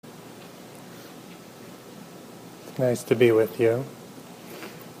Nice to be with you.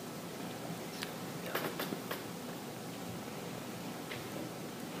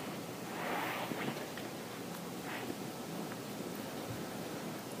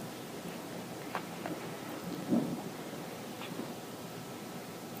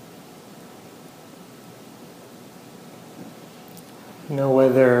 You know,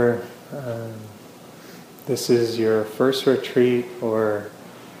 whether this is your first retreat or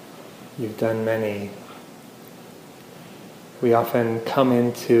you've done many, we often come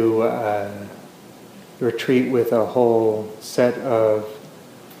into retreat with a whole set of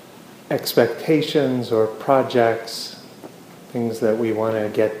expectations or projects, things that we want to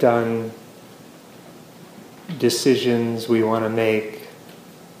get done, decisions we want to make,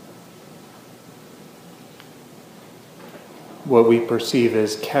 what we perceive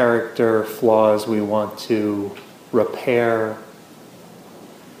as character flaws we want to repair,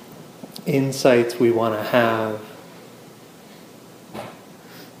 insights we want to have.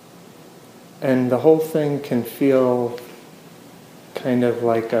 And the whole thing can feel kind of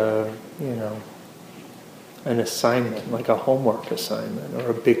like an assignment, like a homework assignment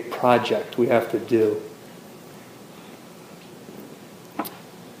or a big project we have to do.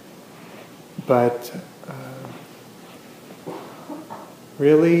 But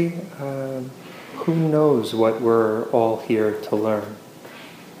really, who knows what we're all here to learn?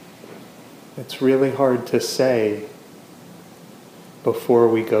 It's really hard to say before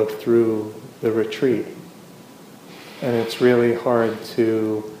we go through the retreat. And it's really hard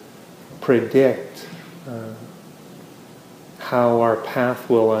to predict how our path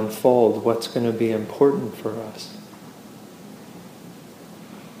will unfold, what's going to be important for us.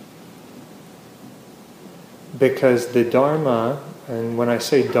 Because the Dharma, and when I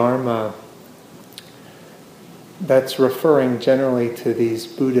say Dharma, that's referring generally to these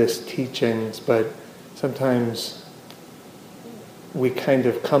Buddhist teachings, but sometimes we kind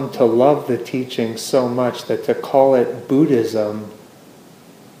of come to love the teaching so much that to call it Buddhism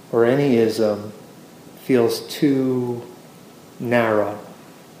or any ism feels too narrow.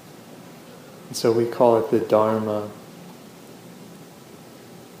 And so we call it the Dharma.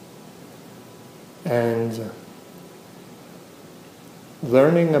 And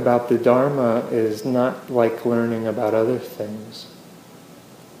learning about the Dharma is not like learning about other things.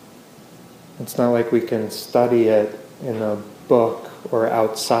 It's not like we can study it in a book or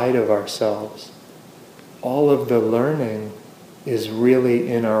outside of ourselves. All of the learning is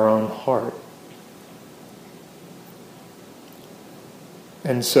really in our own heart.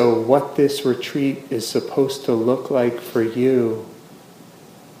 And so what this retreat is supposed to look like for you,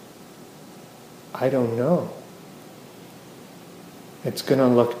 I don't know. It's going to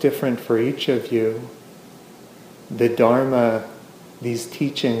look different for each of you. The Dharma, these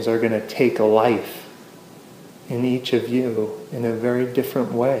teachings are going to take life in each of you in a very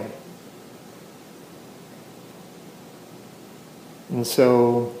different way. And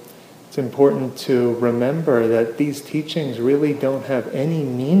so it's important to remember that these teachings really don't have any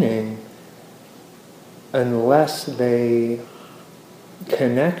meaning unless they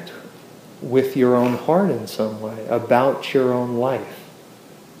connect with your own heart in some way, about your own life.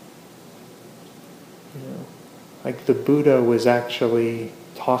 Like the Buddha was actually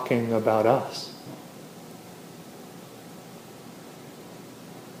talking about us.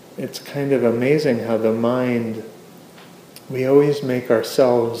 It's kind of amazing how the mind, we always make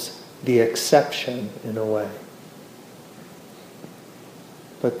ourselves the exception in a way.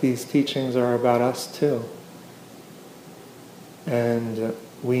 But these teachings are about us too. And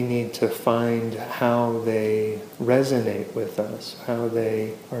we need to find how they resonate with us, how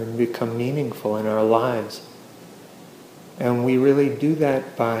they become meaningful in our lives. And we really do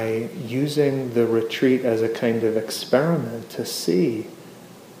that by using the retreat as a kind of experiment to see,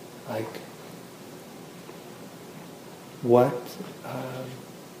 like, what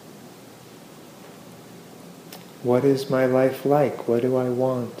is my life like? What do I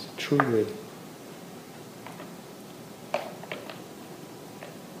want truly?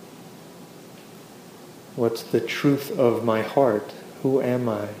 What's the truth of my heart? Who am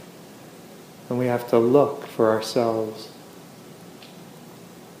I? And we have to look for ourselves.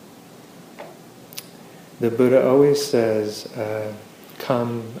 The Buddha always says,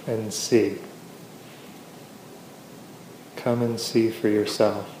 come and see. Come and see for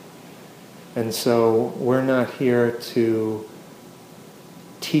yourself. And so we're not here to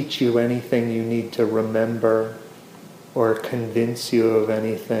teach you anything you need to remember, or convince you of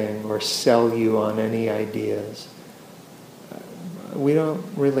anything, or sell you on any ideas. We don't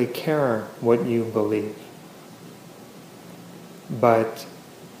really care what you believe. But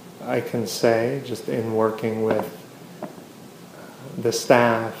I can say, just in working with the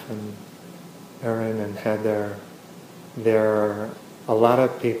staff and Erin and Heather, there are a lot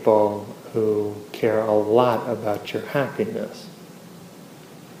of people who care a lot about your happiness,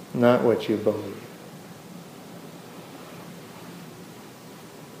 not what you believe.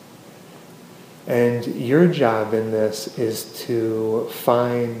 And your job in this is to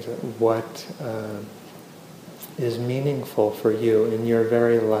find what is meaningful for you in your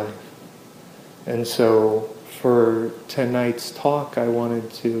very life. And so for tonight's talk, I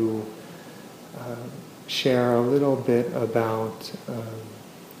wanted to share a little bit about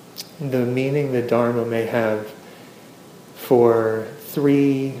the meaning the Dharma may have for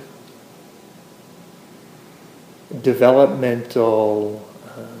 3 developmental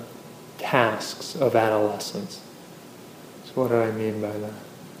tasks of adolescence. So what do I mean by that?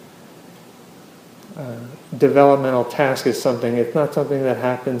 Developmental task is something, it's not something that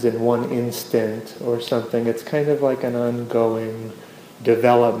happens in one instant or something, it's kind of like an ongoing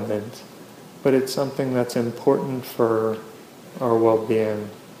development, but it's something that's important for our well-being.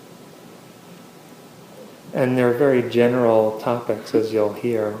 And they're very general topics, as you'll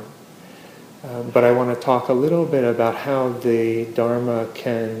hear. But I want to talk a little bit about how the Dharma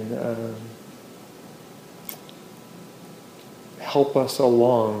can help us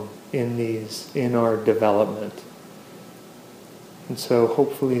along in our development. And so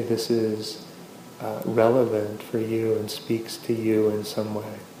hopefully this is relevant for you and speaks to you in some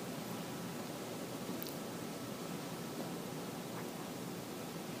way.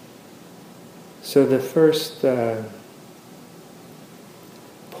 So the first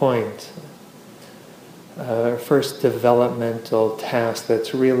point, first developmental task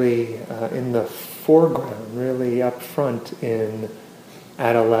that's really in the foreground, really up front in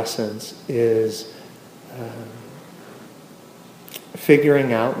adolescence, is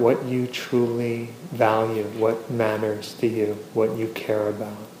figuring out what you truly value, what matters to you, what you care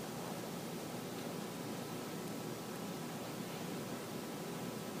about.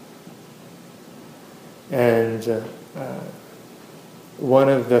 And one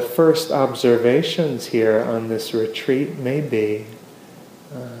of the first observations here on this retreat may be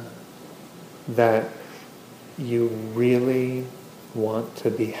that you really want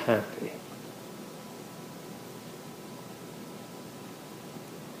to be happy.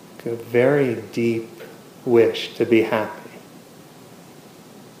 A very deep wish to be happy.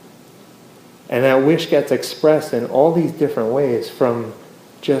 And that wish gets expressed in all these different ways, from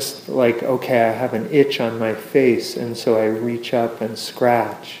just like, okay, I have an itch on my face, and so I reach up and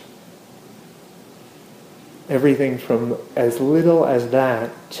scratch. Everything from as little as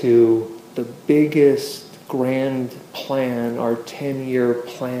that to the biggest grand plan, our 10-year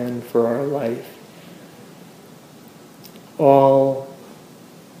plan for our life. All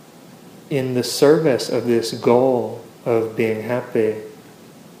in the service of this goal of being happy.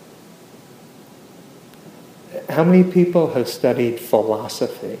 How many people have studied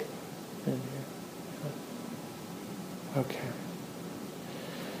philosophy? Okay.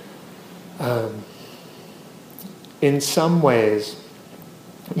 In some ways,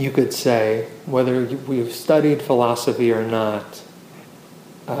 you could say, whether we've studied philosophy or not,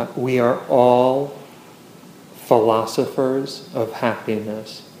 we are all philosophers of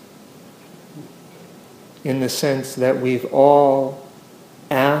happiness, in the sense that we've all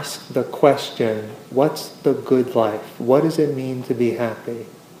asked the question, what's the good life? What does it mean to be happy?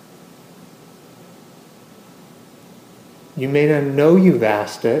 You may not know you've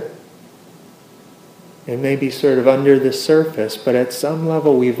asked it. It may be sort of under the surface, but at some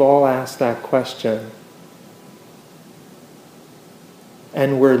level we've all asked that question.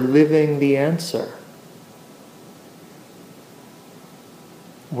 And we're living the answer.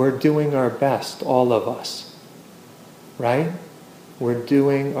 We're doing our best, all of us. Right? We're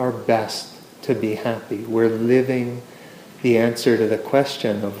doing our best to be happy. We're living the answer to the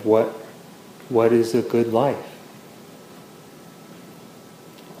question of what is a good life.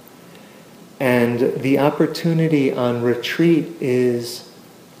 And the opportunity on retreat is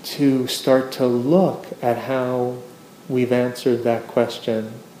to start to look at how we've answered that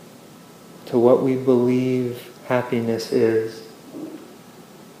question, to what we believe happiness is.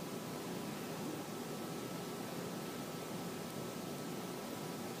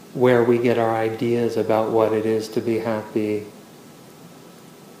 Where we get our ideas about what it is to be happy.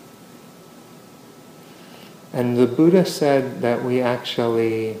 And the Buddha said that we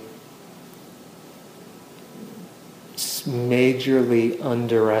actually majorly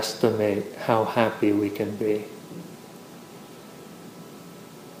underestimate how happy we can be.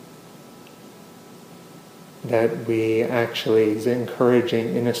 That we actually is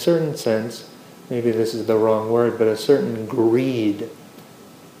encouraging, in a certain sense, maybe this is the wrong word, but a certain greed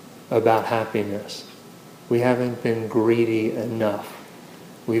about happiness. We haven't been greedy enough.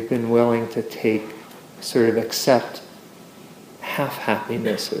 We've been willing to sort of accept half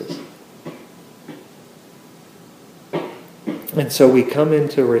happinesses. And so we come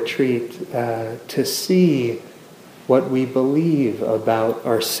into retreat to see what we believe about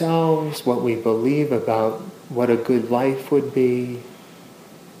ourselves, what we believe about what a good life would be,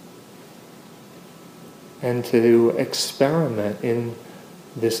 and to experiment in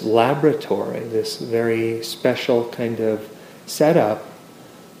this laboratory, this very special kind of setup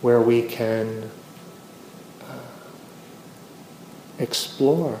where we can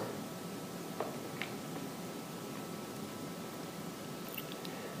explore.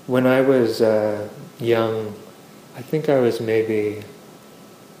 When I was young, I think I was maybe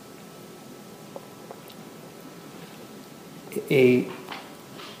 8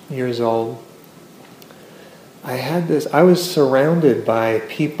 years old. I was surrounded by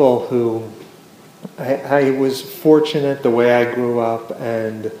people who, I was fortunate the way I grew up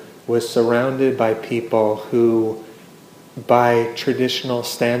and was surrounded by people who, by traditional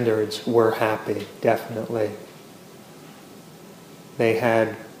standards, were happy, definitely. They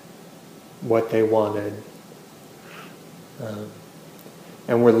had what they wanted.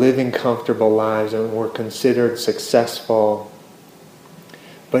 And were living comfortable lives and were considered successful.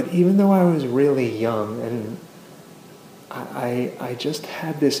 But even though I was really young, and I just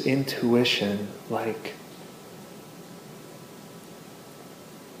had this intuition, like,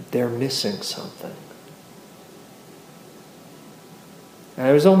 they're missing something. And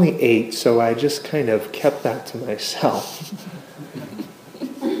I was only 8, so I just kind of kept that to myself.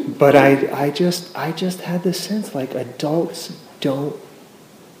 But I just had this sense, like, adults don't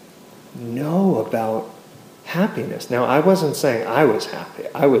know about happiness. Now, I wasn't saying I was happy.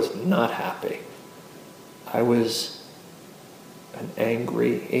 I was not happy. I was an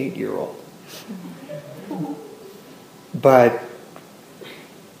angry 8-year-old. But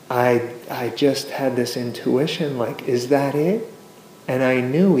I just had this intuition, like, is that it? And I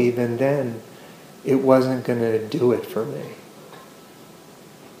knew even then it wasn't going to do it for me.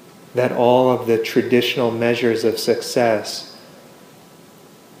 That all of the traditional measures of success,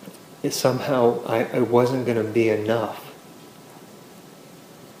 somehow I wasn't going to be enough.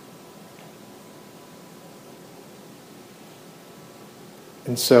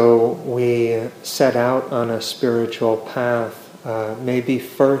 And so we set out on a spiritual path, maybe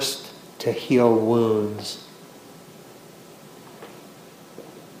first to heal wounds,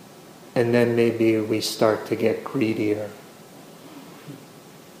 and then maybe we start to get greedier.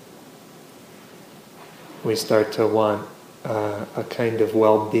 We start to want a kind of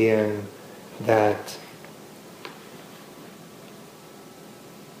well-being that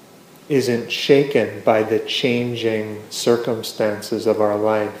isn't shaken by the changing circumstances of our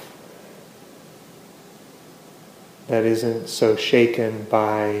life, that isn't so shaken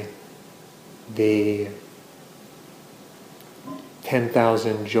by the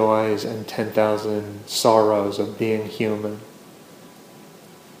 10,000 joys and 10,000 sorrows of being human.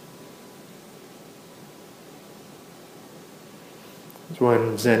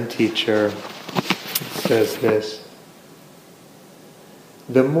 One Zen teacher says this: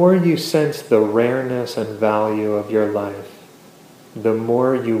 the more you sense the rareness and value of your life, the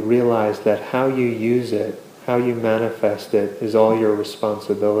more you realize that how you use it, how you manifest it, is all your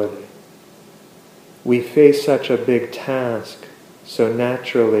responsibility. We face such a big task, so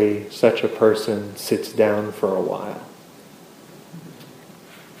naturally such a person sits down for a while.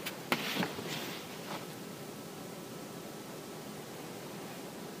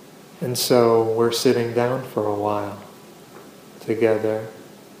 And so we're sitting down for a while together.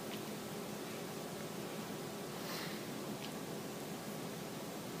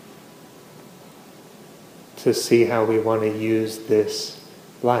 To see how we want to use this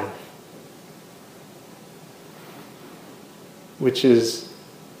life. Which is,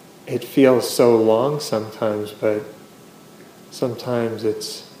 it feels so long sometimes, but sometimes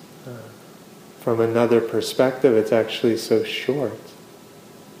it's, from another perspective, it's actually so short.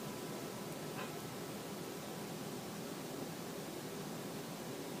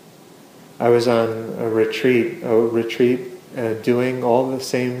 I was on a retreat doing all the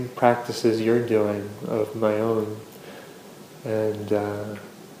same practices you're doing of my own, and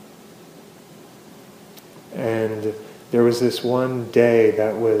there was this one day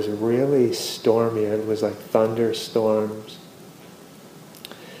that was really stormy. It was like thunderstorms,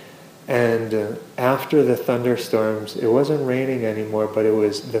 and after the thunderstorms, it wasn't raining anymore, but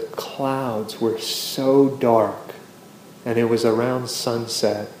the clouds were so dark, and it was around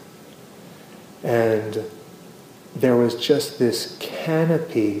sunset. And there was just this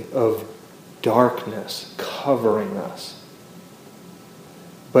canopy of darkness covering us.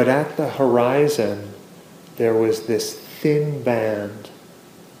 But at the horizon, there was this thin band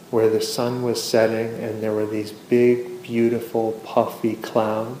where the sun was setting and there were these big, beautiful, puffy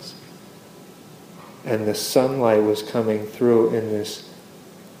clouds. And the sunlight was coming through in this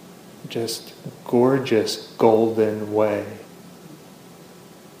just gorgeous golden way.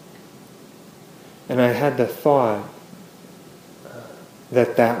 And I had the thought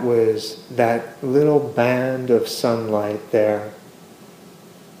that that was that little band of sunlight there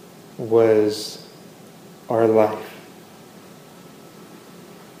was our life.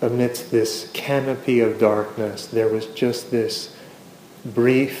 Amidst this canopy of darkness, there was just this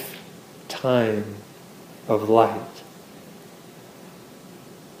brief time of light.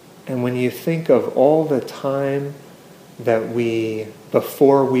 And when you think of all the time that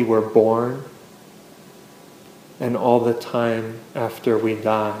before we were born, and all the time after we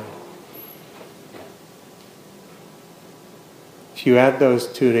die, if you add those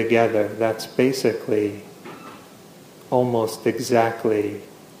two together, that's basically almost exactly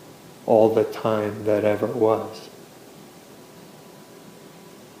all the time that ever was.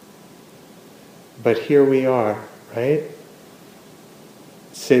 But here we are, right?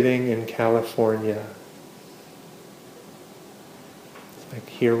 Sitting in California. It's like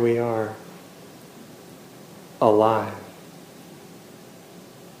here we are, alive.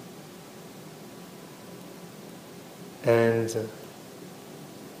 And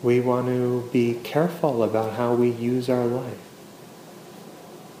we want to be careful about how we use our life.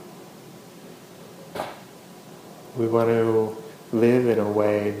 We want to live in a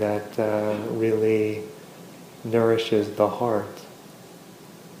way that really nourishes the heart.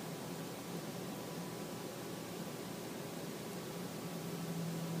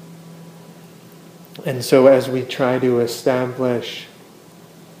 And so as we try to establish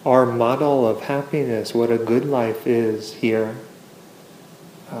our model of happiness, what a good life is here,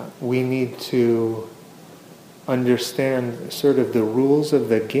 we need to understand sort of the rules of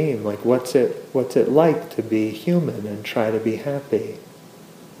the game, like what's it like to be human and try to be happy.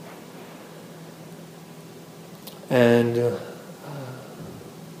 And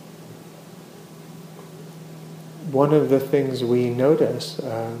one of the things we notice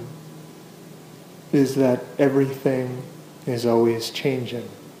is that everything is always changing.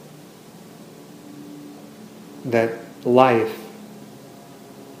 That life,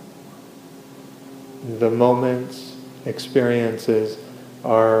 the moments, experiences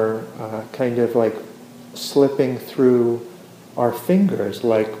are kind of like slipping through our fingers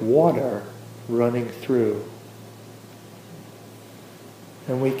like water running through.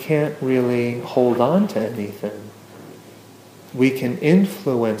 And we can't really hold on to anything. We can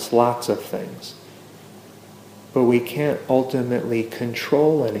influence lots of things, but we can't ultimately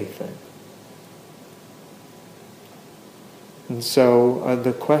control anything. And so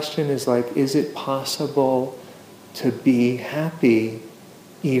the question is like, is it possible to be happy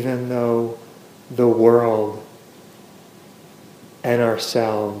even though the world and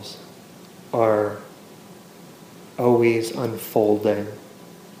ourselves are always unfolding?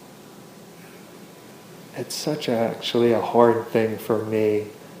 It's actually a hard thing for me,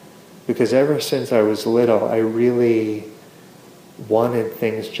 because ever since I was little, I really wanted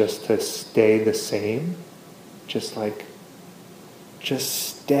things just to stay the same. Just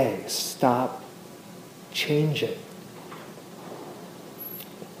stay, stop changing.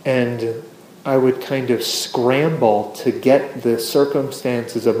 And I would kind of scramble to get the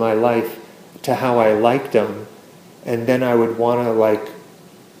circumstances of my life to how I liked them, and then I would want to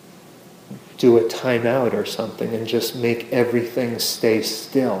do a timeout or something and just make everything stay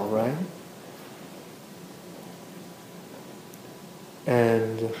still, right?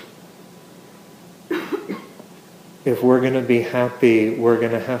 And if we're going to be happy, we're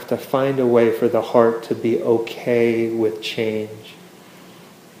going to have to find a way for the heart to be okay with change.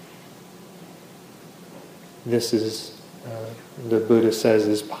 This is, the Buddha says,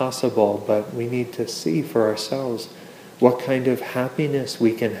 is possible, but we need to see for ourselves what kind of happiness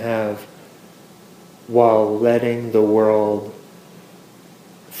we can have while letting the world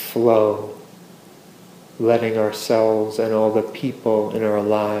flow, letting ourselves and all the people in our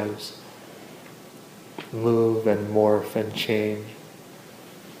lives move and morph and change.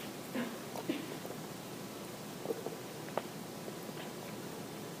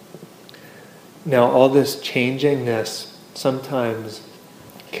 Now, all this changingness sometimes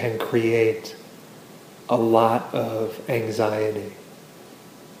can create a lot of anxiety.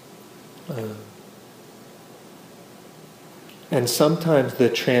 And sometimes the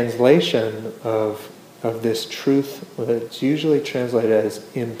translation of this truth, that's usually translated as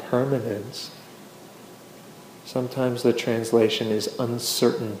impermanence, sometimes the translation is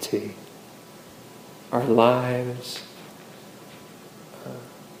uncertainty. Our lives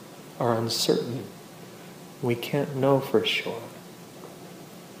are uncertain. We can't know for sure.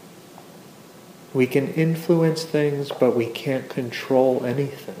 We can influence things, but we can't control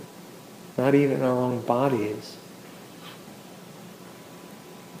anything, not even our own bodies.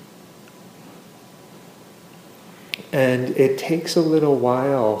 And it takes a little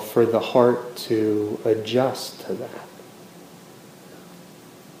while for the heart to adjust to that.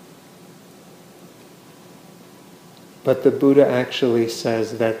 But the Buddha actually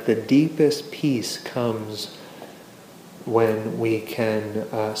says that the deepest peace comes when we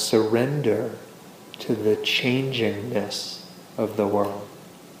can surrender to the changingness of the world.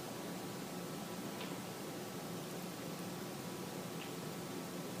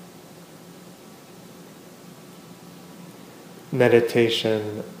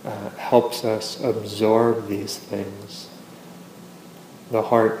 Meditation helps us absorb these things. The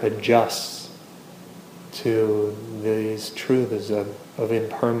heart adjusts to these truths of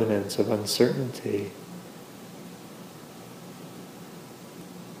impermanence, of uncertainty.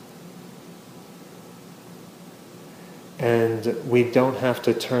 And we don't have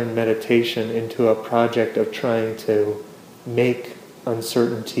to turn meditation into a project of trying to make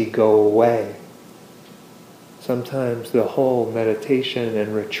uncertainty go away. Sometimes the whole meditation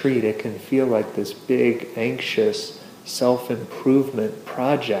and retreat, it can feel like this big, anxious, self-improvement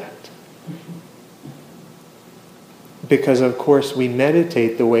project. Because, of course, we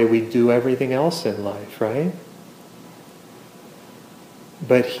meditate the way we do everything else in life, right?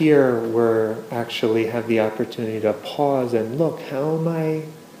 But here we're actually have the opportunity to pause and look,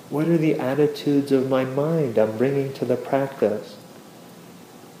 what are the attitudes of my mind I'm bringing to the practice?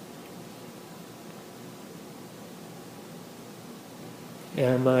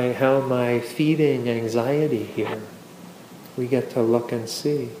 How am I feeding anxiety here? We get to look and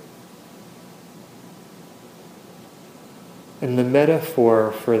see. And the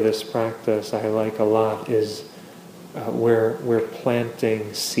metaphor for this practice I like a lot is we're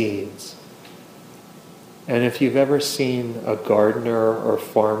planting seeds. And if you've ever seen a gardener or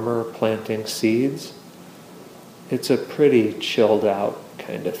farmer planting seeds, it's a pretty chilled out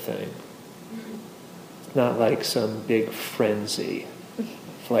kind of thing. It's not like some big frenzy.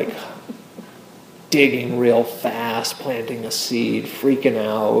 It's like digging real fast, planting a seed, freaking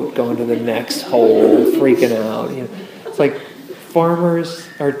out, going to the next hole, freaking out. You know, it's like farmers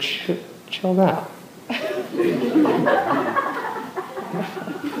are chilled out.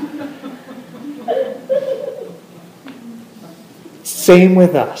 Same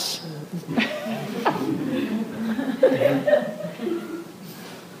with us.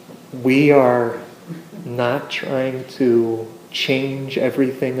 We are not trying to change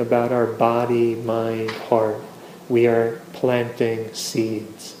everything about our body, mind, heart. We are planting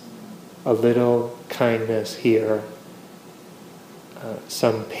seeds. A little kindness here,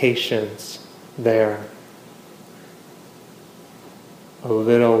 some patience there, a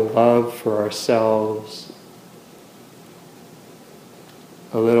little love for ourselves,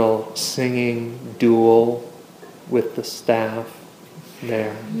 a little singing duel with the staff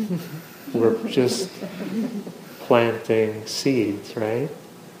there. We're just planting seeds, right?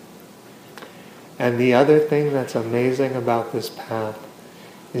 And the other thing that's amazing about this path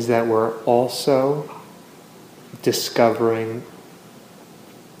is that we're also discovering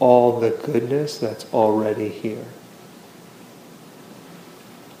all the goodness that's already here.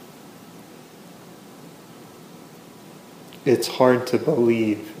 It's hard to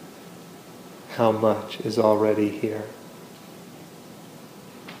believe how much is already here.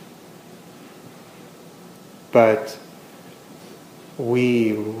 But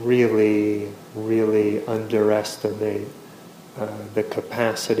we really, really underestimate the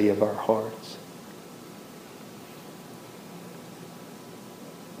capacity of our hearts.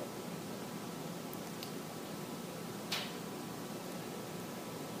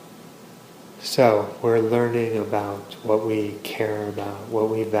 So, we're learning about what we care about, what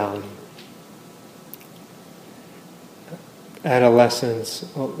we value. Adolescence,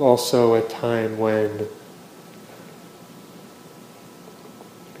 also a time when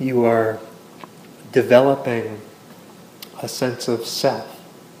you are developing a sense of self,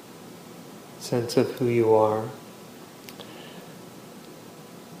 sense of who you are.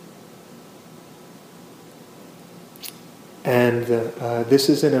 And this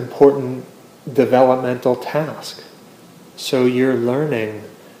is an important developmental task. So you're learning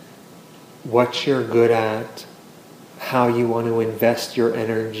what you're good at, how you want to invest your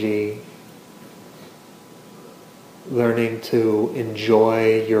energy, learning to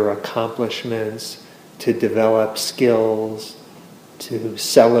enjoy your accomplishments, to develop skills, to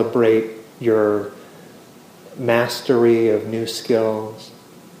celebrate your mastery of new skills,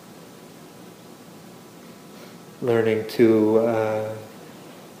 learning to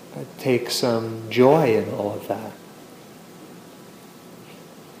take some joy in all of that.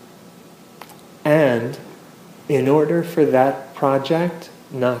 And in order for that project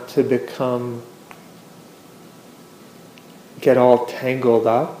not to get all tangled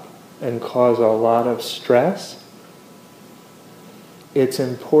up and cause a lot of stress, it's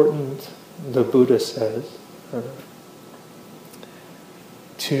important, the Buddha says,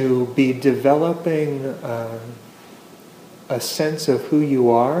 to be developing a sense of who you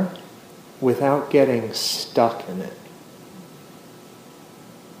are without getting stuck in it.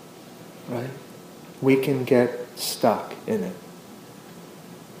 Right? We can get stuck in it.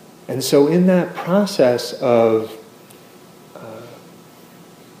 And so in that process of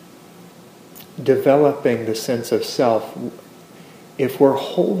developing the sense of self, if we're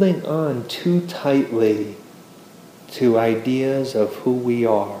holding on too tightly to ideas of who we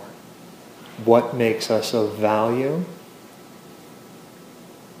are, what makes us of value,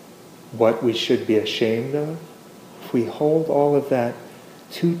 what we should be ashamed of, if we hold all of that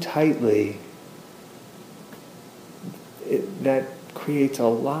too tightly, that creates a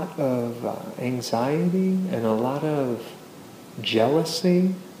lot of anxiety and a lot of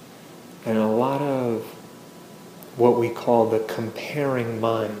jealousy and a lot of what we call the comparing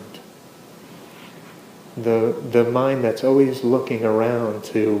mind. The mind that's always looking around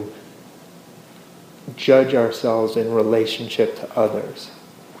to judge ourselves in relationship to others.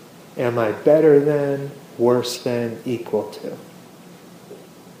 Am I better than, worse than, equal to?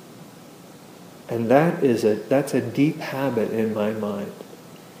 And that's a deep habit in my mind.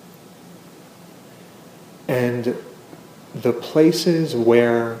 And the places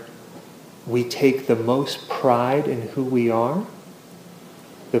where we take the most pride in who we are,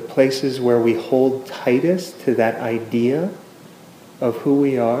 the places where we hold tightest to that idea of who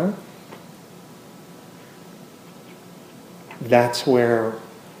we are, that's where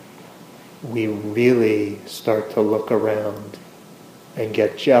we really start to look around and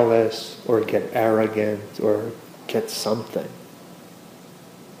get jealous or get arrogant or get something.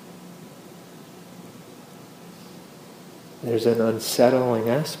 There's an unsettling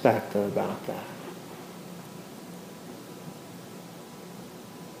aspect about that.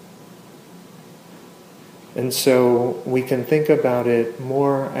 And so we can think about it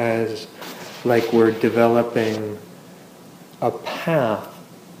more as like we're developing a path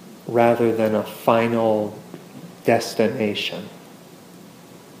rather than a final destination.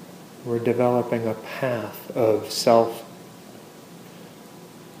 We're developing a path of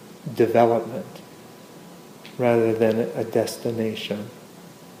self-development rather than a destination.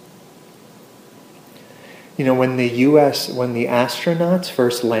 You know, when the astronauts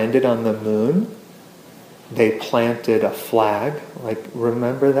first landed on the moon, they planted a flag. Like,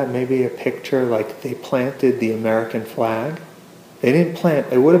 remember that, maybe a picture, like they planted the American flag? They didn't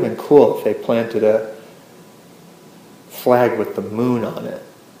plant, it would have been cool if they planted a flag with the moon on it.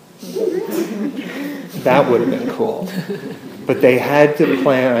 That would have been cool. But they had to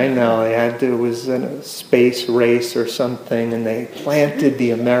plant, it was in a space race or something, and they planted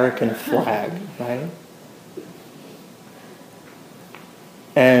the American flag, right?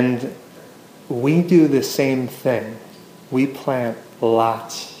 And we do the same thing. We plant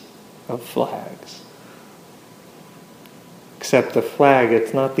lots of flags. Except the flag,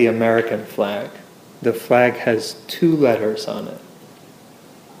 it's not the American flag. The flag has 2 letters on it.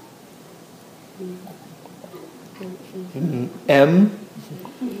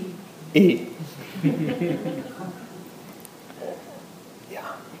 M-E.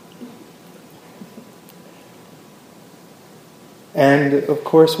 Yeah. And of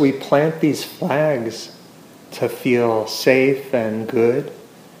course we plant these flags to feel safe and good.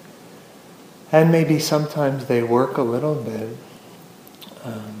 And maybe sometimes they work a little bit.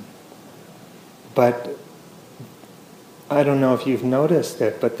 But I don't know if you've noticed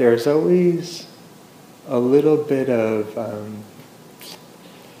it, but there's always a little bit of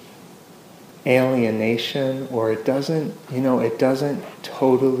alienation, or it doesn't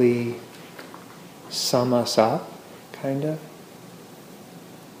totally sum us up, kind of.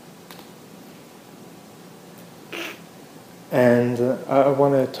 And I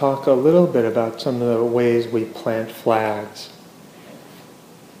want to talk a little bit about some of the ways we plant flags.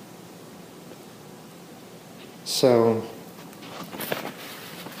 So,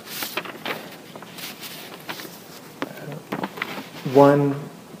 one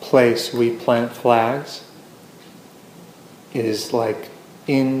place we plant flags is like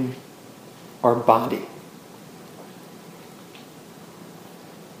in our body.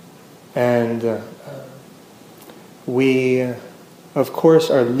 And we, of course,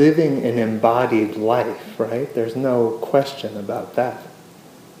 are living an embodied life, right? There's no question about that.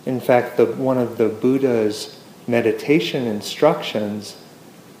 In fact, one of the Buddha's meditation instructions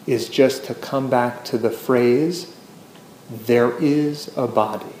is just to come back to the phrase, there is a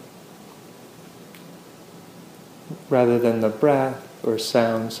body. Rather than the breath or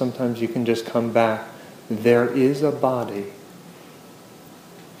sound, sometimes you can just come back, there is a body.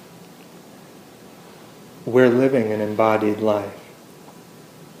 We're living an embodied life.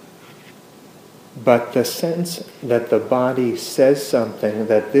 But the sense that the body says something,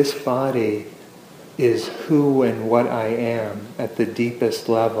 that this body is who and what I am at the deepest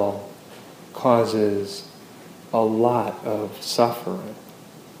level, causes a lot of suffering.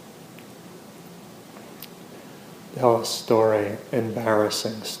 Tell a story,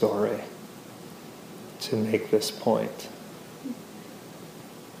 embarrassing story, to make this point.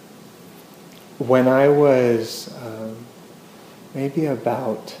 When I was maybe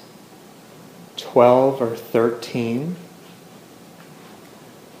about 12 or 13,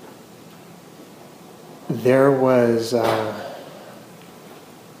 there was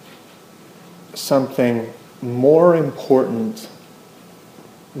something more important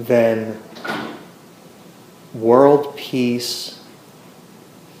than world peace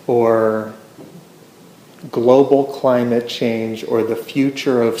or global climate change or the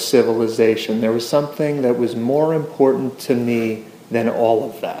future of civilization. There was something that was more important to me than all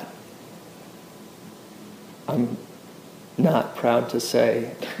of that. I'm not proud to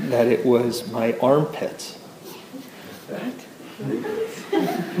say that it was my armpits.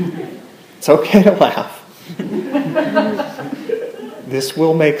 It's okay to laugh. This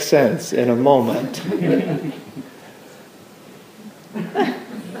will make sense in a moment.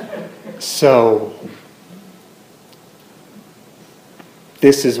 So,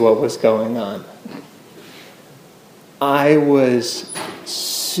 this is what was going on. I was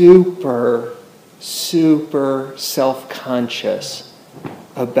super self-conscious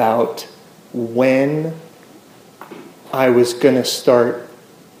about when I was going to start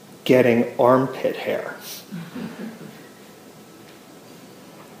getting armpit hair.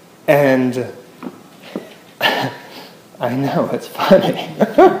 And I know, it's funny.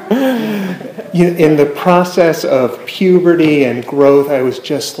 In the process of puberty and growth, I was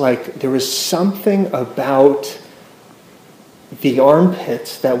just like, there was something about the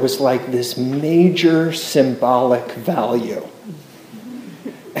armpits that was like this major symbolic value.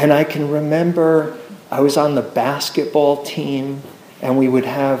 And I can remember I was on the basketball team, and we would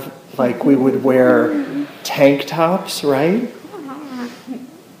wear tank tops, right?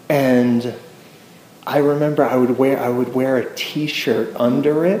 And I remember I would wear a t-shirt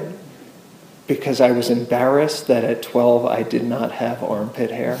under it because I was embarrassed that at 12 I did not have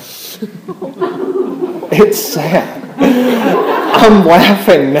armpit hair. It's sad. I'm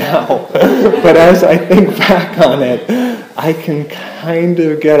laughing now, but as I think back on it, I can kind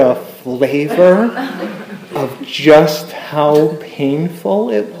of get a flavor of just how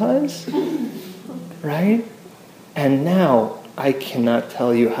painful it was, right? And now I cannot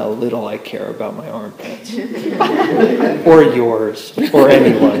tell you how little I care about my armpits, or yours, or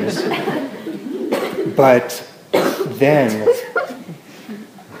anyone's. But then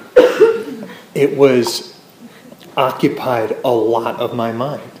it was occupied a lot of my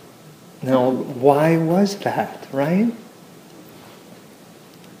mind. Now, why was that, right?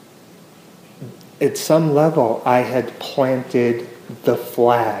 At some level, I had planted the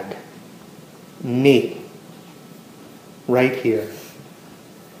flag, me, right here.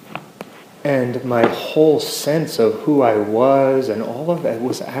 And my whole sense of who I was and all of it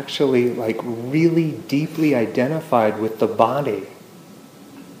was actually like really deeply identified with the body.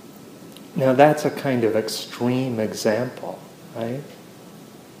 Now that's a kind of extreme example, right?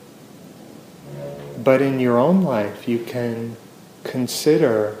 But in your own life, you can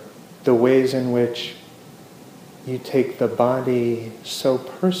consider the ways in which you take the body so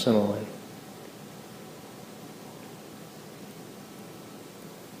personally.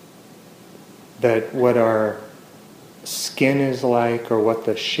 That what our skin is like, or what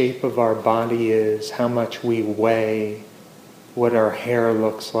the shape of our body is, how much we weigh, what our hair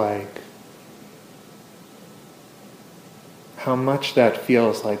looks like, how much that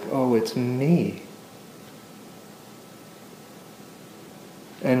feels like, oh, it's me.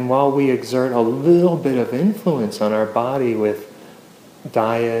 And while we exert a little bit of influence on our body with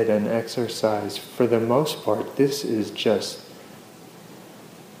diet and exercise, for the most part, this is just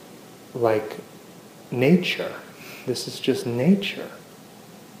like nature. This is just nature.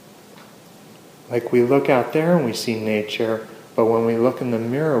 Like we look out there and we see nature, but when we look in the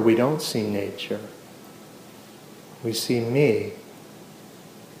mirror, we don't see nature. We see me.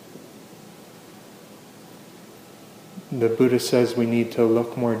 The Buddha says we need to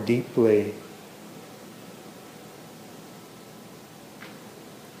look more deeply.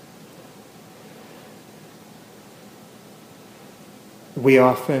 We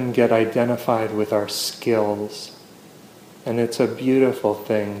often get identified with our skills, and it's a beautiful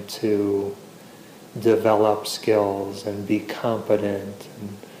thing to develop skills and be competent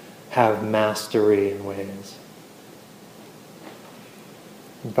and have mastery in ways.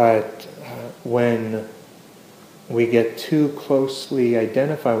 But when we get too closely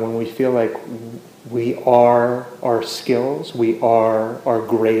identified, when we feel like we are our skills, we are our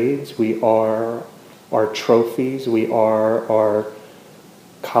grades, we are our trophies, we are our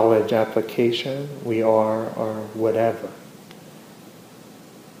college application, we are our whatever.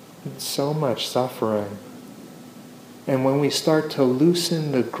 It's so much suffering. And when we start to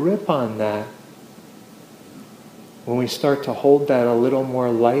loosen the grip on that, when we start to hold that a little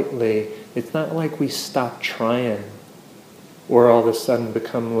more lightly, it's not like we stop trying or all of a sudden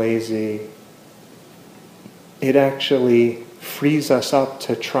become lazy. It actually frees us up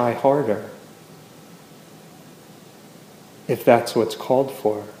to try harder, if that's what's called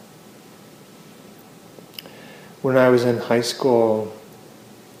for. When I was in high school,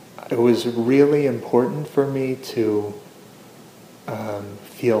 it was really important for me to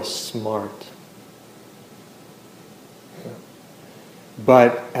feel smart.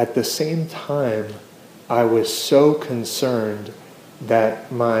 But at the same time, I was so concerned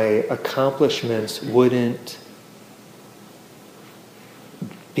that my accomplishments wouldn't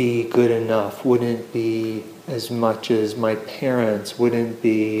be good enough, wouldn't be as much as my parents, wouldn't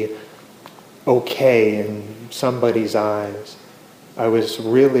be okay in somebody's eyes. I was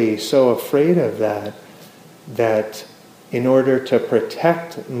really so afraid of that in order to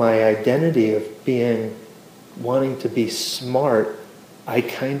protect my identity of wanting to be smart, I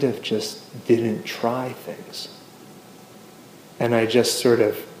kind of just didn't try things. And I just sort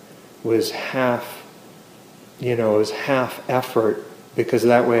of was half effort, because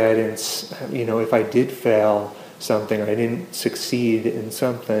that way I didn't, if I did fail something, I didn't succeed in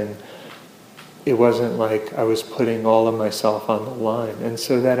something, it wasn't like I was putting all of myself on the line. And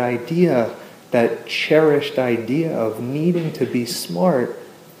so that idea, that cherished idea of needing to be smart,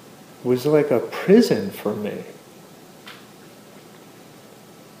 was like a prison for me.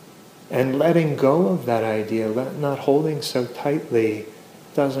 And letting go of that idea, not holding so tightly,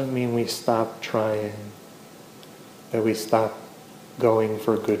 doesn't mean we stop trying, that we stop going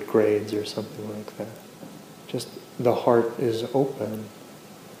for good grades or something like that. Just the heart is open.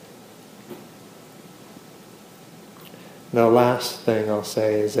 The last thing I'll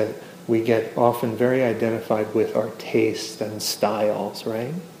say is that we get often very identified with our tastes and styles,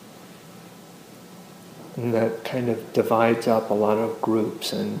 right? And that kind of divides up a lot of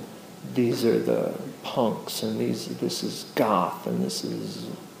groups, and these are the punks, and this is goth, and this is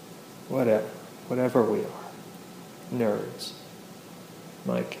whatever we are. Nerds,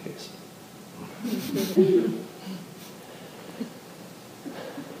 in my case.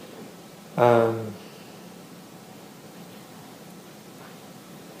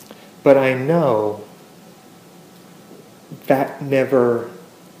 But I know that never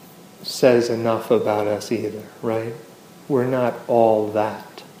says enough about us either, right? We're not all that.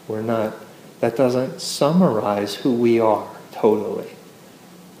 That doesn't summarize who we are totally.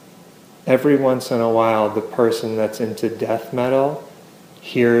 Every once in a while, the person that's into death metal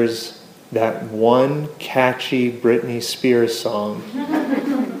hears that one catchy Britney Spears song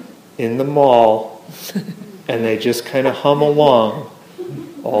in the mall, and they just kind of hum along,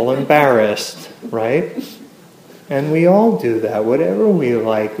 all embarrassed, right? And we all do that, whatever we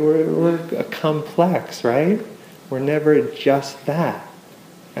like. We're complex, right? We're never just that.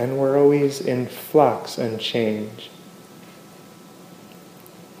 And we're always in flux and change.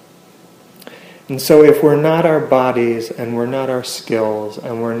 And so if we're not our bodies, and we're not our skills,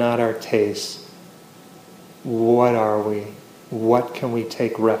 and we're not our tastes, what are we? What can we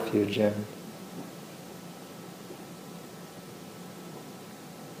take refuge in?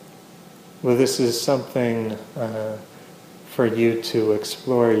 Well, this is something for you to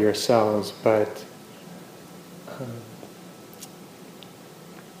explore yourselves, but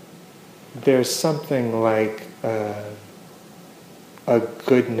there's something like a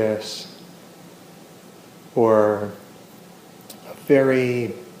goodness or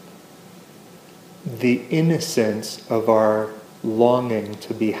the innocence of our longing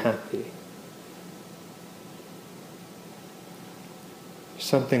to be happy.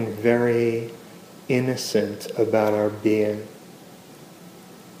 Something very innocent about our being,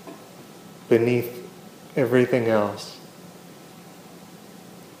 beneath everything else.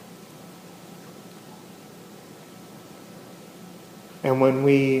 And when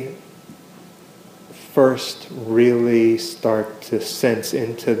we first really start to sense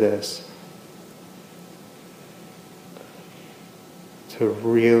into this, to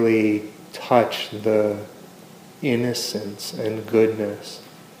really touch the innocence and goodness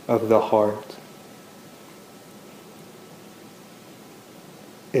of the heart,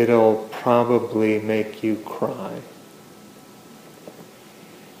 it'll probably make you cry.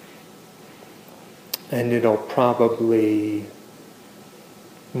 And it'll probably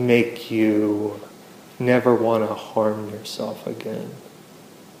make you never want to harm yourself again.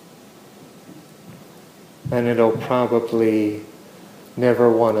 And it'll probably never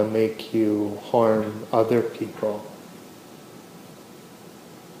want to make you harm other people.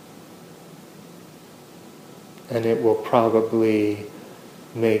 And it will probably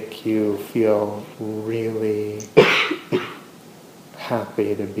make you feel really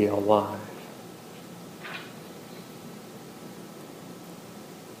happy to be alive.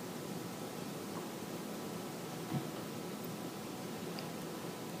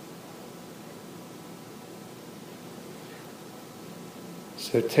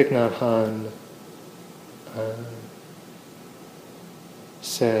 So Thich Nhat Hanh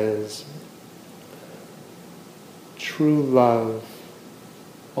says, true love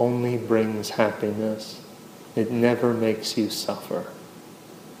only brings happiness. It never makes you suffer.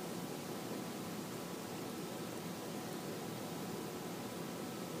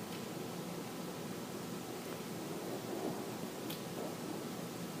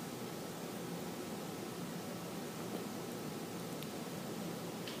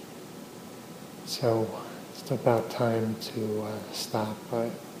 So it's about time to stop.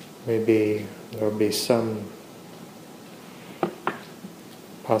 Maybe there'll be some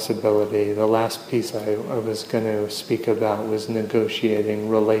possibility. The last piece I was going to speak about was negotiating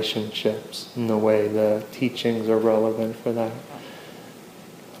relationships and the way the teachings are relevant for that.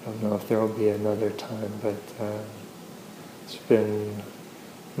 I don't know if there will be another time, but it's been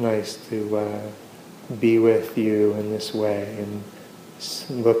nice to be with you in this way and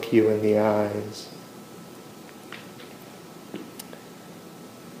look you in the eyes.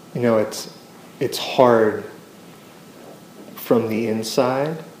 You know, it's hard from the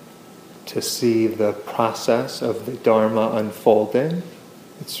inside to see the process of the Dharma unfolding.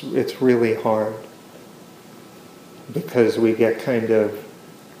 It's really hard because we get kind of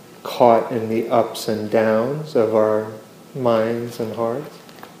caught in the ups and downs of our minds and hearts.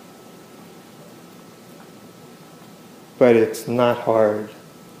 But it's not hard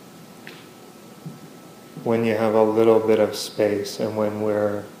when you have a little bit of space and when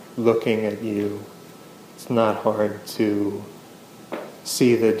we're looking at you. It's not hard to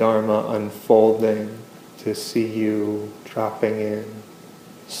see the Dharma unfolding, to see you dropping in,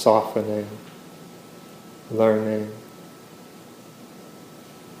 softening, learning.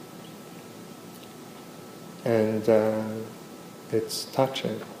 And it's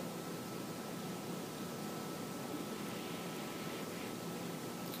touching.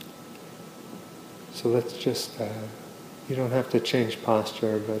 So let's just, you don't have to change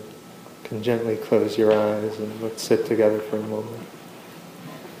posture, but you can gently close your eyes and let's sit together for a moment.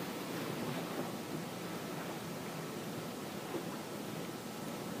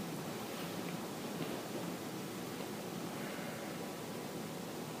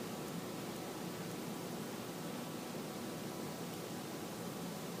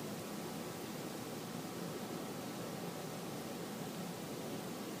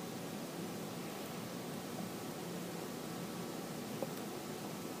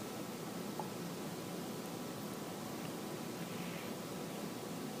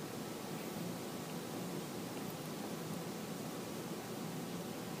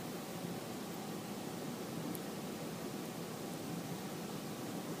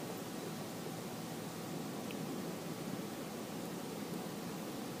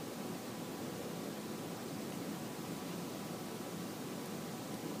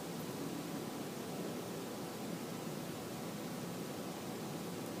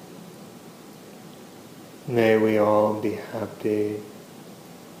 May we all be happy.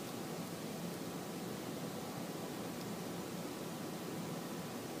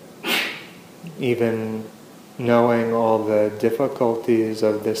 Even knowing all the difficulties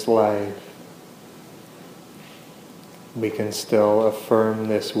of this life, we can still affirm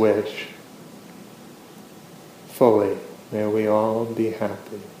this wish fully. May we all be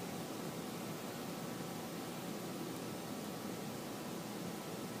happy.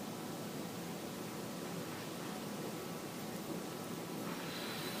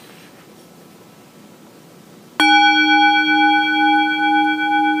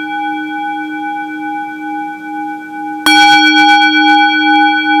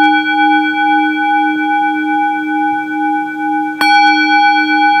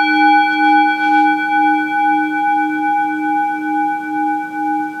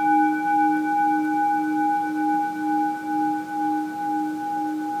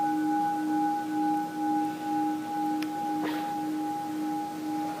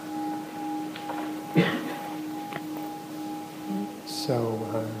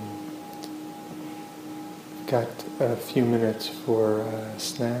 So, got a few minutes for a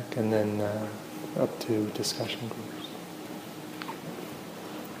snack and then up to discussion groups.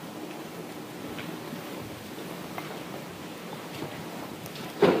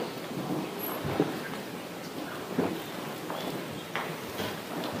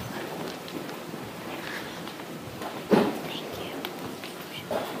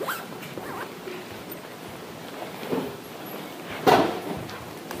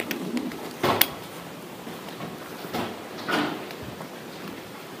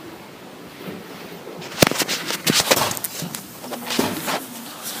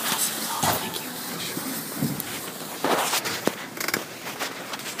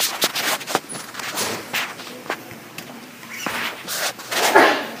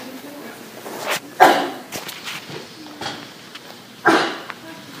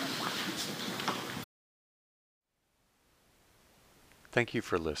 Thank you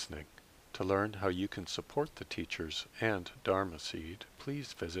for listening. To learn how you can support the teachers and Dharma Seed,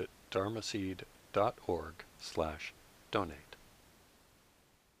 please visit dharmaseed.org/donate.